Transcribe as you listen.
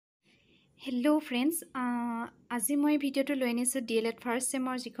Hello friends, আজি মই ভিডিঅ'টো লৈ আনিছোঁ d.el.ed ফাৰ্ষ্ট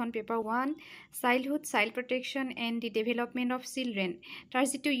চেমৰ যিখন paper 1 childhood child protection and the development of children তাৰ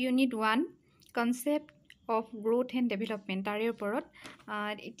যিটো unit 1 concept of growth and development তাৰে ওপৰত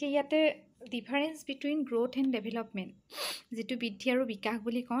এতিয়া ইয়াতে difference between growth and development যিটো বৃদ্ধি আৰু বিকাশ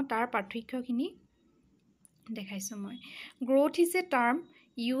বুলি কওঁ তাৰ পাৰ্থক্যখিনি দেখাইছোঁ মই। Growth is a term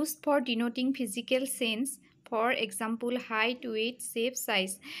used for denoting physical change, for example height, weight, shape,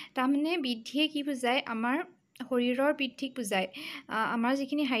 size. তাৰমানে বৃদ্ধিয়ে কি বুজায়? আমাৰ শৰীৰৰ বৃদ্ধিক বুজায়। আমাৰ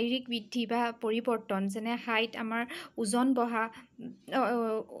যিখিনি শাৰীৰিক বৃদ্ধি বা পৰিৱৰ্তন যেনে হাইট আমাৰ ওজন বঢ়া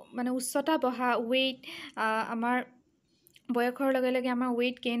মানে উচ্চতা বঢ়া, ৱেইট আমাৰ বয়সৰ লগে লগে আমাৰ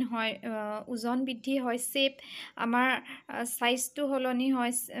ৱেইট গেইন হয়, ওজন বৃদ্ধি হয়, শ্বেপ আমাৰ চাইজটো সলনি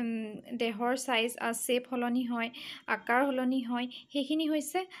হয়, দেহৰ চাইজ শ্বেপ সলনি হয়, আকাৰ সলনি হয়, সেইখিনি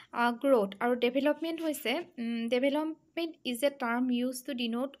হৈছে গ্ৰোথ। আৰু ডেভেলপমেণ্ট হৈছে development is a term use to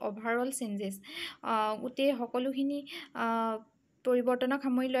denote overall changes. গোটেই সকলোখিনি পৰিৱৰ্তনক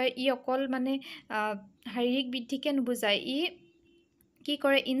সামৰি লয়। ই অকল মানে শাৰীৰিক বৃদ্ধিকে নুবুজায়, ই কি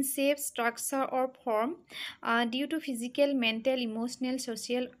কৰে in shape, structure or form due to physical, mental, emotional,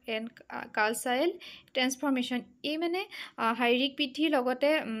 social and cultural transformation. এই মানে শাৰীৰিক বৃদ্ধিৰ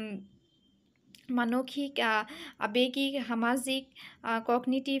লগতে মানসিক, আৱেগিক, সামাজিক,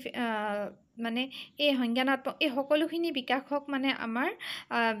 কগনিটিভ মানে এই সংজ্ঞানাত্মক এই সকলোখিনি বিকাশক মানে আমাৰ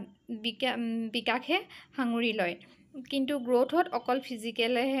বিকাশে সাঙুৰি লয়। কিন্তু গ্ৰোথত অকল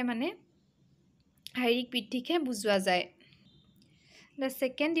ফিজিকেলেহে মানে শাৰীৰিক বৃদ্ধিকে বুজোৱা যায়। দ্য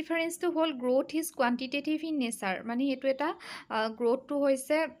ছেকেণ্ড ডিফাৰেঞ্চটো হ'ল growth is quantitative in nature. মানে সেইটো এটা গ্ৰোথটো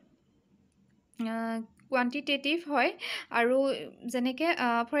হৈছে কোৱান্টিটেটিভ হয় আৰু যেনেকৈ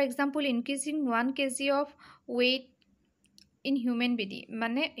for example increasing 1 kg of weight in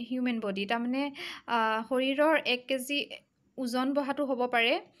human body তাৰমানে শৰীৰৰ 1 kg ওজন বঢ়াটো হ'ব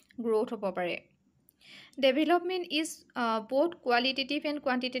পাৰে, গ্ৰোথ হ'ব পাৰে। Development is both qualitative and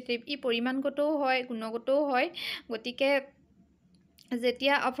quantitative। ই পৰিমাণগতও হয়, গুণগতও হয়। গতিকে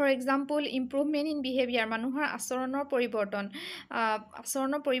যেতিয়া for example improvement in behaviour মানুহৰ আচৰণৰ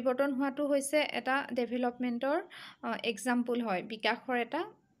পৰিৱৰ্তন হোৱাটো হৈছে এটা ডেভেলপমেণ্টৰ এক্সাম্পল হয়, বিকাশৰ এটা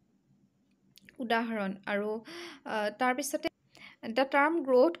উদাহৰণ। আৰু তাৰপিছতে the term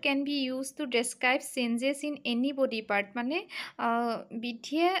growth can B use to describe changes in any body part. মানে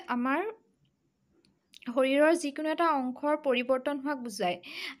বৃদ্ধিয়ে আমাৰ শৰীৰৰ যিকোনো এটা অংশৰ পৰিৱৰ্তন হোৱাক বুজায়।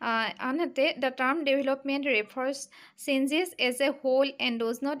 আনহাতে the term development refers changes as a whole and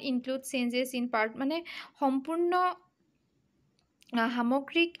does not include changes in part. মানে সম্পূৰ্ণ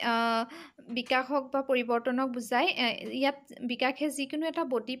সামগ্ৰিক বিকাশক বা পৰিৱৰ্তনক বুজায়। ইয়াত বিকাশে যিকোনো এটা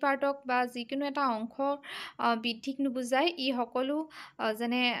বডি পাৰ্টক বা যিকোনো এটা অংশ বৃদ্ধিক নুবুজায়। ই সকলো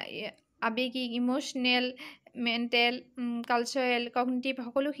যেনে আৱেগিক, ইম'চনেল, মেণ্টেল, কালচাৰেল, কগনিটিভ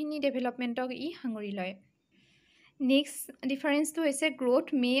সকলোখিনি ডেভেলপমেণ্টক ই সাঙুৰি লয়। নেক্সট ডিফাৰেঞ্চটো হৈছে growth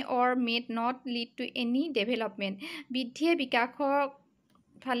May or made not lead to any development. বৃদ্ধিয়ে বিকাশৰ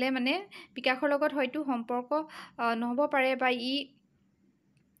ফালে মানে বিকাশৰ লগত হয়তো সম্পৰ্ক নহ'ব পাৰে বা ই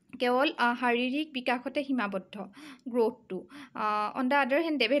কেৱল শাৰীৰিক বিকাশতে সীমাবদ্ধ গ্ৰোথটো। অন দ্য আদাৰ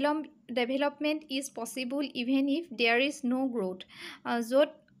hand development is possible even if there is no' growth. য'ত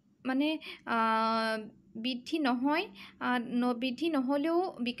মানে বৃদ্ধি নহ'লেও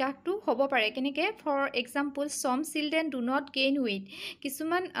বিকাশটো হ'ব পাৰে। কেনেকৈ? For example ছম children do not gain weight.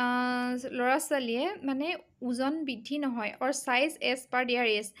 কিছুমান ল'ৰা ছোৱালীয়ে মানে ওজন বৃদ্ধি নহয়, অৰ size as per there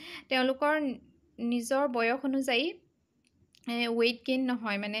as. তেওঁলোকৰ নিজৰ বয়স অনুযায়ী ৱেইট গেইন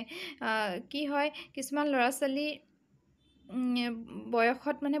নহয়। মানে কি হয়, কিছুমান ল'ৰা ছোৱালী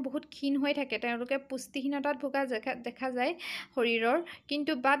বয়সত মানে বহুত ক্ষীণ হৈ থাকে, তেওঁলোকে পুষ্টিহীনতাত ভোগা দেখা যায় শৰীৰৰ।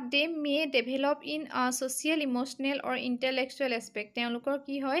 কিন্তু but they May develop in social, emotional or ইণ্টেলেক্সুৱেল aspect. তেওঁলোকৰ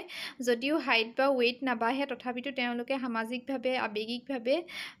কি হয়, যদিও হাইট বা ৱেইট নাবাঢ়ে তথাপিতো তেওঁলোকে সামাজিকভাৱে, আৱেগিকভাৱে,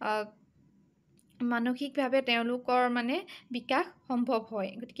 মানসিকভাৱে তেওঁলোকৰ মানে বিকাশ সম্ভৱ হয়।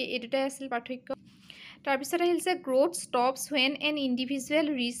 গতিকে এই দুটাই আছিল পাৰ্থক্য। তাৰপিছত আহিছে growth stops when N individual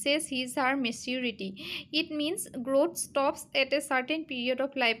reaches his her maturity. It means growth stops at A certain period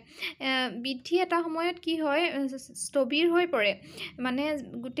of life. বৃদ্ধি এটা সময়ত কি হয়, স্থবিৰ হৈ পৰে। মানে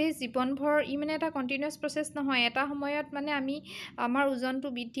গোটেই জীৱনভৰ ই মানে এটা কণ্টিনিউৱাছ প্ৰচেছ নহয়। এটা সময়ত মানে আমাৰ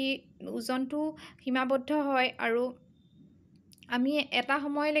ওজনটো সীমাবদ্ধ হয় আৰু আমি এটা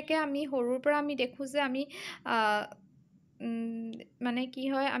সময়লৈকে আমি সৰুৰ পৰা আমি দেখোঁ যে আমি মানে কি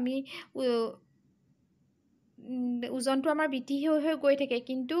হয়, আমি ওজনটো আমাৰ বৃদ্ধি হৈ গৈ থাকে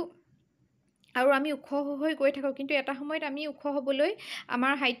কিন্তু আৰু আমি ওখ হৈ গৈ থাকোঁ। কিন্তু এটা সময়ত আমি ওখ হ'বলৈ,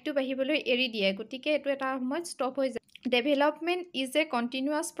 আমাৰ হাইটটো বাঢ়িবলৈ এৰি দিয়ে। গতিকে এইটো এটা সময়ত ষ্টপ হৈ যায়। Development is a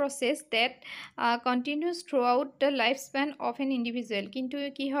continuous process that continues throughout the lifespan of an individual. কিন্তু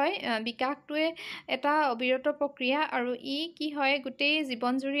কি হয় বিকাশটোৱে এটা অবিৰত প্ৰক্ৰিয়া আৰু ই কি হয় গোটেই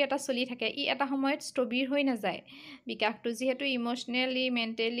জীৱনজুৰি এটা চলি থাকে। ই এটা সময়ত স্থবিৰ হৈ নাযায় বিকাশটো, যিহেতু ইম'চনেলি,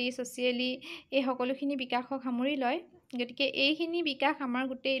 মেণ্টেলি, ছ'চিয়েলি এই সকলোখিনি বিকাশক সামৰি লয়। গতিকে এইখিনি বিকাশ আমাৰ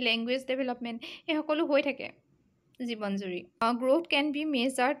গোটেই লেংগুৱেজ ডেভেলপমেণ্ট এই সকলো হৈ থাকে জীৱনজুৰি। গ্ৰ'থ কেন বি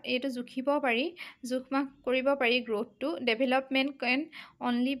মেজাৰ্ড, এইটো জুখিব পাৰি, জোখ-মাখ কৰিব পাৰি গ্ৰ'থটো। ডেভেলপমেণ্ট কেন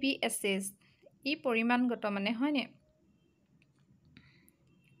অনলি বি এছেছড, ই পৰিমাণগত মানে হয়নে,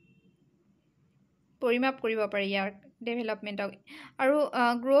 পৰিমাপ কৰিব পাৰি ইয়াৰ ডেভেলপমেণ্টক। আৰু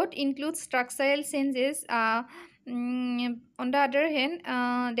growth include structural changes. On the আদাৰ hand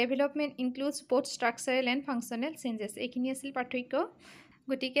development includes both structural and functional changes. এইখিনি আছিল পাৰ্থক্য।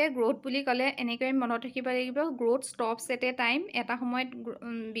 গতিকে গ্ৰ'থ বুলি ক'লে এনেকৈ মনত ৰাখিব লাগিব, growth stops at A time, এটা সময়ত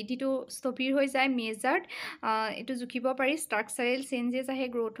বৃদ্ধিটো স্থবিৰ হৈ যায়। মেজাৰ্ড, এইটো জুখিব পাৰি। ষ্ট্ৰাকচাৰেল চেঞ্জেছ আহে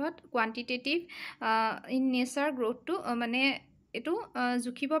গ্ৰ'থত। কোৱান্টিটেটিভ ইন নেচাৰ, গ্ৰ'থটো মানে এইটো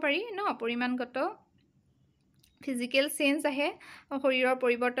জুখিব পাৰি ন, পৰিমাণগত। ফিজিকেল চেঞ্জ আহে, শৰীৰৰ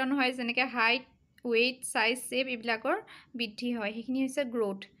পৰিৱৰ্তন হয়, যেনেকৈ হাইট, ৱেইট, চাইজ, শ্বেপ এইবিলাকৰ বৃদ্ধি হয়, সেইখিনি হৈছে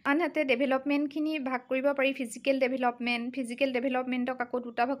গ্ৰ'থ। আনহাতে ডেভেলপমেণ্টখিনি ভাগ কৰিব পাৰি। ফিজিকেল ডেভেলপমেণ্টক আকৌ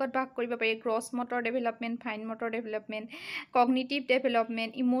দুটা ভাগত ভাগ কৰিব পাৰি। Gross motor development, fine motor development, cognitive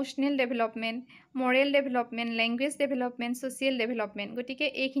development, emotional development, Morrell development, language development, social development. গতিকে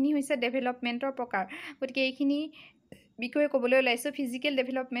এইখিনি হৈছে ডেভেলপমেণ্টৰ প্ৰকাৰ। গতিকে এইখিনি বিষয়ে ক'বলৈ ওলাইছোঁ। ফিজিকেল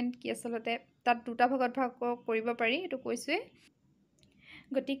ডেভেলপমেণ্ট কি আচলতে তাত দুটা ভাগত ভাগ কৰিব পাৰি, এইটো কৈছোঁৱেই।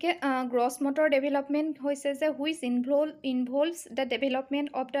 গতিকে গ্ৰছ মটৰ ডেভেলপমেণ্ট হৈছে যে which ইনভলভছ the development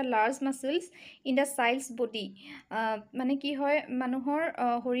of the large মাছলছ in the child's body. মানে কি হয়, মানুহৰ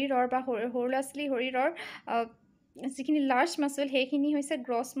শৰীৰৰ বা সৰু ল'ৰা ছোৱালীৰ শৰীৰৰ যিখিনি লাৰ্জ মাছল সেইখিনি হৈছে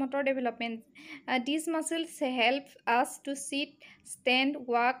gross motor development. These মাছলছ help আছ two seat, stand,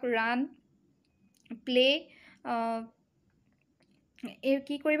 walk, run, play. এই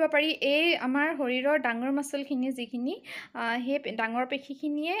কি কৰিব পাৰি, এই আমাৰ শৰীৰৰ ডাঙৰ মাচলখিনি যিখিনি, সেই ডাঙৰ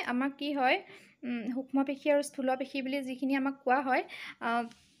পেশীখিনিয়ে আমাক কি হয়, সূক্ষ্ম পেশী আৰু স্থূল পেশী বুলি যিখিনি আমাক কোৱা হয়।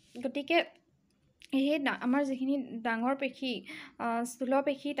 গতিকে সেই আমাৰ যিখিনি ডাঙৰ পেশী, স্থূল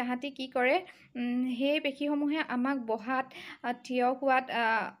পেশী, তাহাঁতি কি কৰে, সেই পেশীসমূহে আমাক বহাত, থিয় হোৱাত,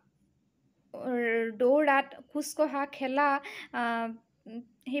 দৌৰাত, খোজকঢ়া, খেলা,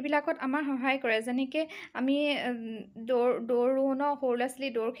 সেইবিলাকত আমাৰ সহায় কৰে। যেনেকৈ আমি দৌৰোঁ ন, সৰু ল'ৰা ছোৱালী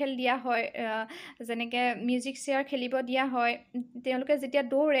দৌৰ খেল দিয়া হয়, যেনেকৈ মিউজিক চেয়াৰ খেলিব দিয়া হয়। তেওঁলোকে যেতিয়া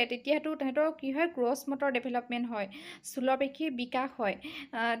দৌৰে তেতিয়াতো তাহাঁতৰ কি হয়, গ্ৰছ মটৰ ডেভেলপমেণ্ট হয়, স্থূলপেশীৰ বিকাশ হয়।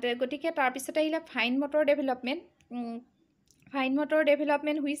 গতিকে তাৰপিছতে আহিলে fine motor development. Fine motor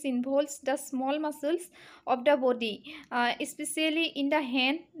development which ইনভলভছ the small মাছলছ of the body, specially in the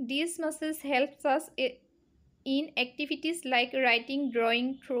hand. These মাছলছ helps আছ in activities like writing, drawing,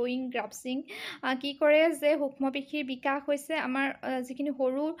 থ্ৰয়িং, গ্ৰাফছিং। কি কৰে যে সূক্ষ্ম পেশীৰ বিকাশ হৈছে আমাৰ যিখিনি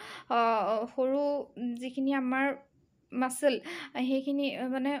সৰু যিখিনি আমাৰ মাছল, সেইখিনি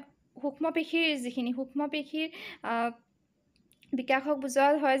মানে সূক্ষ্ম পেশীৰ বিকাশক বুজোৱা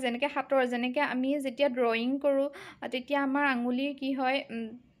হয়। যেনেকৈ হাতৰ, যেনেকৈ আমি যেতিয়া ড্ৰয়িং কৰোঁ তেতিয়া আমাৰ আঙুলিৰ কি হয়,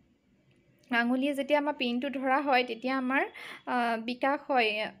 আঙুলিয়ে যেতিয়া আমাৰ পেইনটো ধৰা হয় তেতিয়া আমাৰ বিকাশ হয়,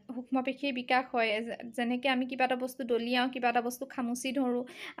 সূক্ষ্ম পেশীৰ বিকাশ হয়। যেনেকৈ আমি কিবা এটা বস্তু দলিয়াওঁ, কিবা এটা বস্তু খামুচি ধৰোঁ,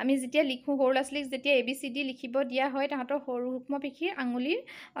 আমি যেতিয়া লিখোঁ, সৰু ল'ৰা ছোৱালীক যেতিয়া ABCD লিখিব দিয়া হয়, তাহাঁতৰ সূক্ষ্ম পেশীৰ আঙুলিৰ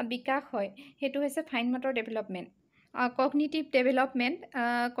বিকাশ হয়। সেইটো হৈছে fine motor development. Cognitive development,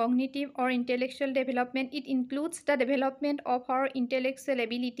 cognitive or intellectual development, it includes the development of our intellectual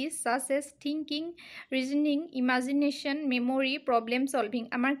abilities such as thinking, reasoning, imagination, memory, problem solving.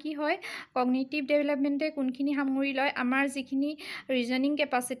 আমাৰ কি হয়, cognitive development কোনখিনি সামৰি লয়, আমাৰ যিখিনি reasoning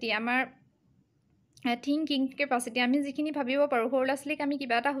capacity, আমাৰ থিংকিং কেপাচিটি, আমি যিখিনি ভাবিব পাৰোঁ। সৰু ল'ৰা ছোৱালীক আমি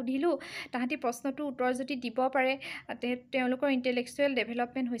কিবা এটা সুধিলোঁ, তাহাঁতি প্ৰশ্নটোৰ উত্তৰ যদি দিব পাৰে, তেওঁলোকৰ ইণ্টেলেকচুৱেল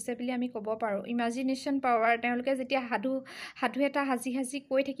ডেভেলপমেণ্ট হৈছে বুলি আমি ক'ব পাৰোঁ। ইমাজিনেশ্যন পাৱাৰ, তেওঁলোকে যেতিয়া সাধু এটা সাজি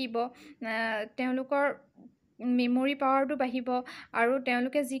কৈ থাকিব, তেওঁলোকৰ মেমৰি পাৱাৰটো বাঢ়িব আৰু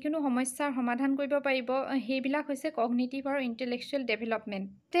তেওঁলোকে যিকোনো সমস্যাৰ সমাধান কৰিব পাৰিব। সেইবিলাক হৈছে কগনিটিভ আৰু ইণ্টেলেকচুৱেল ডেভেলপমেণ্ট।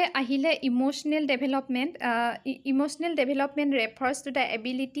 আহিলে emotional development. Emotional development refers to the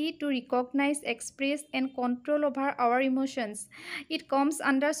ability to recognise, express and control over hour ইম'চনছ। It কমছ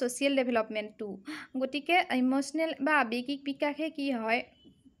under social development two. গতিকে ইম'চনেল বা আৱেগিক বিকাশে কি হয়,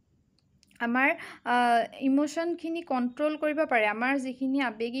 আমাৰ ইম'চনখিনি কণ্ট্ৰল কৰিব পাৰে। আমাৰ যিখিনি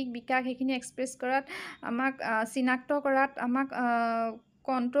আৱেগিক বিকাশ সেইখিনি এক্সপ্ৰেছ কৰাত, আমাক চিনাক্ত কৰাত আমাক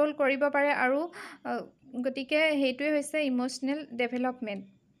কণ্ট্ৰল কৰিব পাৰে। আৰু গতিকে সেইটোৱে হৈছে ইম'চনেল ডেভেলপমেণ্ট।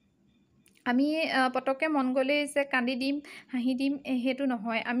 আমি পটককৈ মন গ'লেই যে কান্দি দিম হাঁহি দিম সেইটো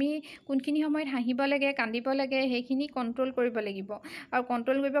নহয়। আমি কোনখিনি সময়ত হাঁহিব লাগে কান্দিব লাগে সেইখিনি কণ্ট্ৰল কৰিব লাগিব, আৰু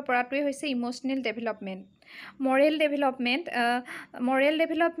কণ্ট্ৰল কৰিব পৰাটোৱে হৈছে emotional development. Moral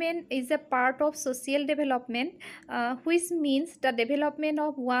development is a part of social development, which means the development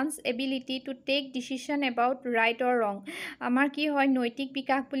of one's ability to take decision about right or wrong. আমাৰ কি হয়, নৈতিক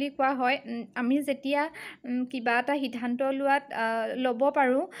বিকাশ বুলি কোৱা হয় আমি যেতিয়া কিবা এটা সিদ্ধান্ত ল'ব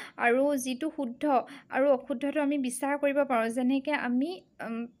পাৰোঁ আৰু যিটো শুদ্ধ আৰু অশুদ্ধটো আমি বিচাৰ কৰিব পাৰোঁ। যেনেকৈ আমি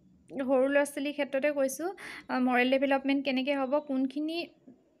সৰু ল'ৰা ছোৱালীৰ ক্ষেত্ৰতে কৈছোঁ, মৰেল ডেভেলপমেণ্ট কেনেকৈ হ'ব, কোনখিনি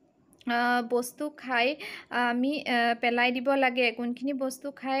বস্তু খাই আমি পেলাই দিব লাগে, কোনখিনি বস্তু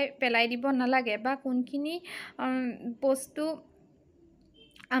খাই পেলাই দিব নালাগে, বা কোনখিনি বস্তু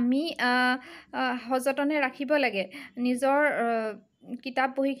আমি সযতনে ৰাখিব লাগে। নিজৰ কিতাপ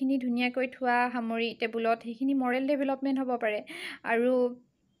বহীখিনি ধুনীয়াকৈ থোৱা সামৰি টেবুলত, সেইখিনি মৰেল ডেভেলপমেণ্ট হ'ব পাৰে। আৰু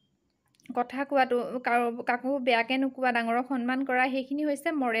কথা কোৱাটো, কাকো বেয়াকৈ নোকোৱা, ডাঙৰক সন্মান কৰা, সেইখিনি হৈছে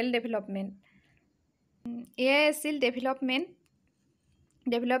মৰেল ডেভেলপমেণ্ট। এয়াই আছিল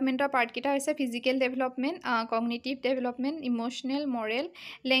ডেভেলপমেণ্টৰ পাৰ্টকেইটা হৈছে physical development, cognitive development, emotional, Morrell,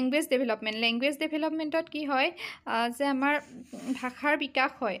 language development. Language ডেভেলপমেণ্টত কি হয় যে আমাৰ ভাষাৰ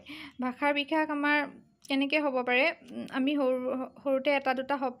বিকাশ হয়। ভাষাৰ বিকাশ আমাৰ কেনেকৈ হ'ব পাৰে, আমি সৰুতে এটা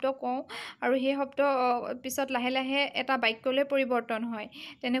দুটা শব্দ কওঁ আৰু সেই শব্দ পিছত লাহে লাহে এটা বাক্যলৈ পৰিৱৰ্তন হয়।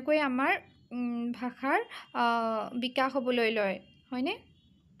 তেনেকৈ আমাৰ ভাষাৰ বিকাশ হ'বলৈ লয়, হয়নে?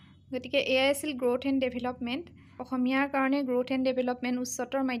 গতিকে এয়াই আছিল গ্ৰ'থ এণ্ড ডেভেলপমেণ্ট। অসমীয়াৰ কাৰণে গ্ৰ'থ এণ্ড ডেভেলপমেণ্ট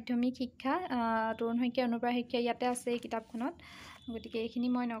উচ্চতৰ মাধ্যমিক শিক্ষা, তৰুণ শইকীয়া অনুপ্ৰাস শইকীয়া, ইয়াতে আছে এই কিতাপখনত। গতিকে এইখিনি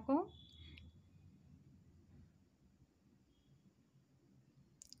মই নকওঁ।